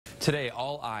Today,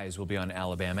 all eyes will be on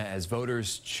Alabama as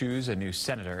voters choose a new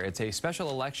senator. It's a special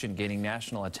election gaining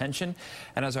national attention,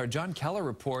 and as our John Keller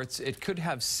reports, it could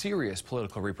have serious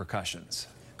political repercussions.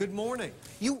 Good morning.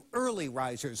 You early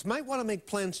risers might want to make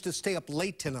plans to stay up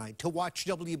late tonight to watch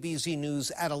WBZ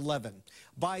News at 11.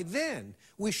 By then,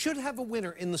 we should have a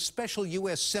winner in the special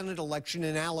U.S. Senate election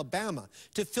in Alabama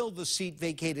to fill the seat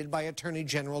vacated by Attorney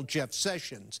General Jeff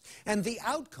Sessions. And the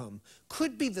outcome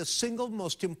could be the single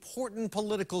most important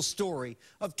political story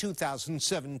of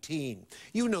 2017.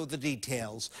 You know the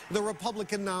details. The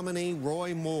Republican nominee,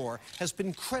 Roy Moore, has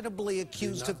been credibly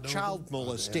accused of child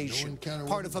molestation,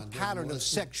 part of a pattern of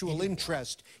sexual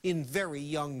interest in very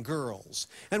young girls.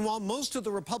 And while most of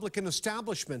the Republican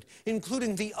establishment,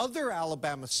 including the other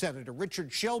Alabama Senator,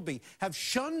 Richard Shelby, have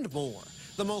shunned Moore,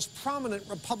 the most prominent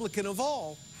Republican of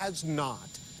all has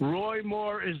not. Roy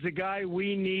Moore is the guy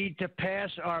we need to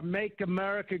pass our Make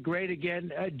America Great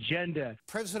Again agenda.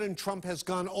 President Trump has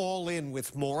gone all in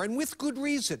with Moore, and with good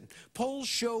reason. Polls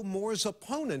show Moore's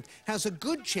opponent has a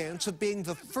good chance of being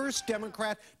the first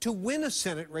Democrat to win a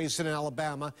Senate race in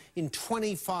Alabama in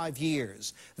 25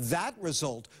 years. That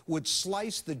result would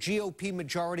slice the GOP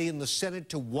majority in the Senate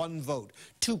to one vote,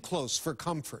 too close for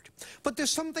comfort. But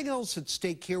there's something else at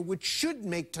stake here which should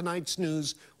make tonight's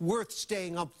news worth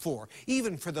staying up for,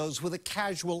 even for those with a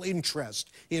casual interest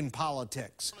in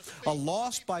politics. A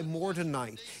loss by Moore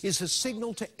tonight is a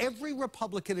signal to every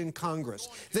Republican in Congress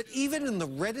that even in the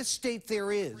reddest state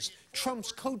there is,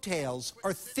 Trump's coattails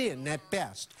are thin at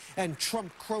best, and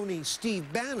Trump crony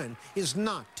Steve Bannon is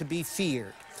not to be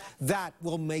feared. That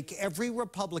will make every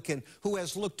Republican who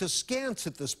has looked askance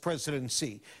at this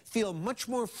presidency feel much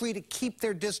more free to keep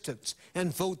their distance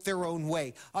and vote their own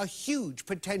way, a huge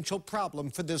potential problem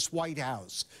for this White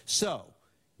House. So,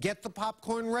 get the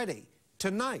popcorn ready.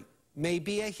 Tonight may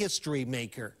be a history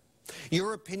maker.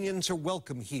 Your opinions are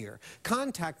welcome here.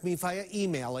 Contact me via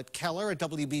email at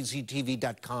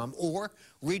keller@wbz-tv.com or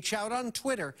reach out on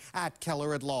Twitter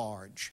 @KellerAtLarge.